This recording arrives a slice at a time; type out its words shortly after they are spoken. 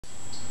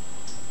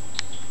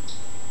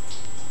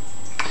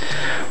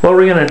What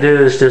we're going to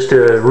do is just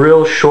do a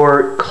real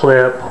short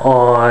clip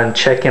on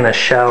checking a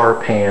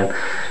shower pan.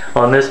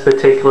 On this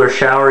particular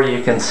shower,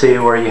 you can see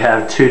where you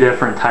have two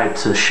different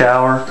types of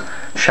shower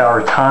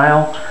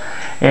tile,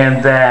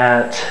 and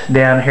that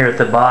down here at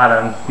the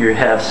bottom you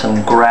have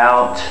some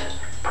grout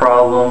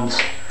problems,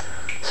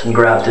 some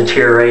grout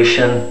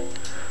deterioration.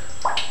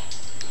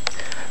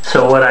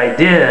 So what I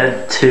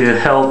did to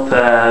help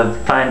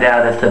find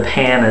out if the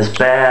pan is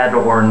bad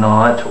or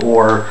not,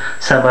 or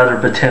some other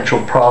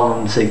potential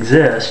problems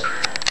exist,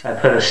 I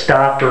put a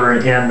stopper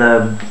in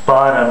the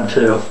bottom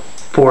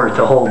for it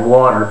to hold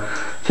water.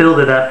 Filled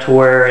it up to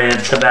where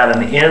it's about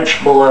an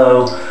inch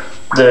below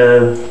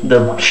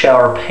the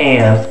shower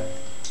pan,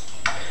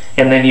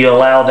 and then you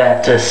allow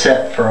that to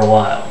set for a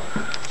while.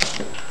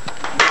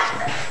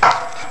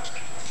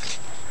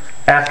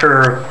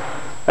 After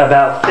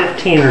about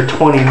 15 or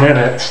 20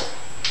 minutes,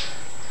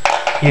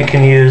 you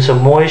can use a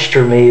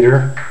moisture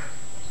meter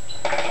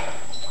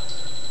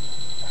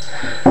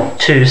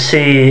to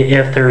see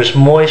if there's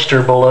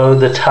moisture below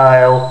the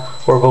tile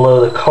or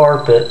below the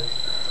carpet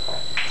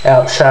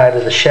outside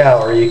of the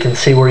shower. You can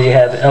see where you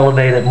have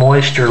elevated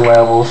moisture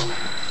levels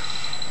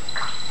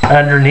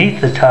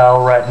underneath the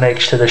tile right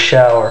next to the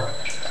shower.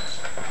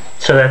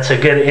 So that's a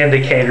good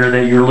indicator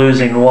that you're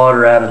losing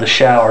water out of the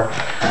shower.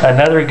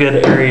 Another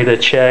good area to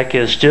check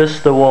is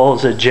just the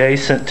walls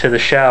adjacent to the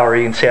shower.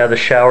 You can see how the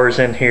shower's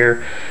in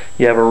here.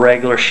 You have a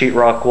regular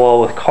sheetrock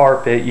wall with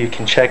carpet. You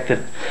can check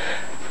the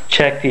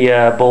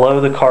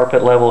below the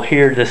carpet level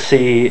here to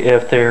see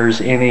if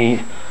there's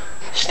any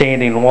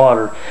standing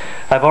water.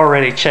 I've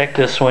already checked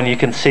this one. You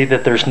can see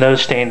that there's no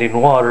standing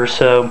water.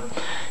 So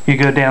you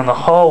go down the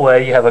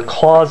hallway, you have a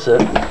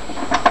closet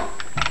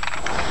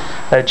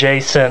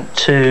adjacent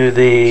to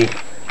the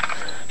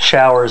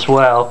shower as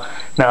well.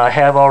 Now I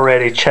have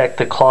already checked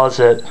the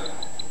closet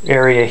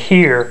area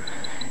here,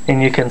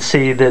 and you can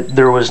see that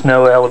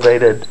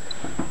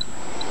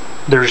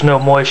there's no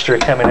moisture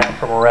coming out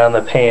from around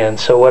the pan.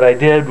 So what I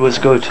did was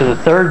go to the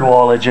third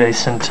wall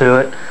adjacent to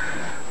it,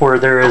 where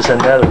there is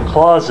another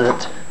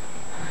closet.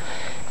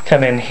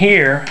 Come in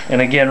here,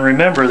 and again,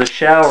 remember the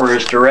shower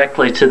is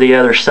directly to the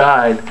other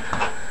side.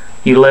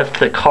 You lift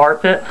the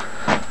carpet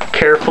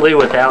carefully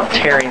without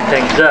tearing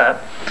things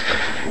up,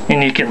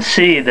 and you can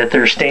see that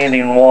there's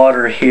standing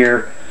water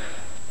here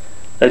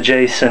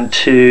adjacent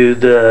to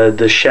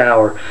the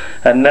shower.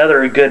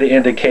 Another good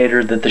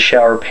indicator that the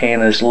shower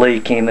pan is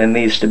leaking and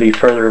needs to be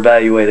further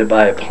evaluated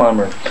by a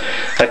plumber.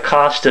 The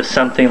cost of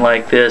something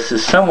like this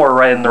is somewhere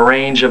right in the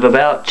range of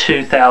about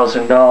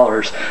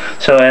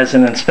 $2,000. So as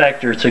an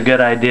inspector, it's a good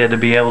idea to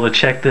be able to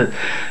check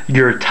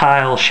your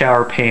tile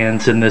shower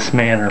pans in this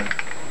manner.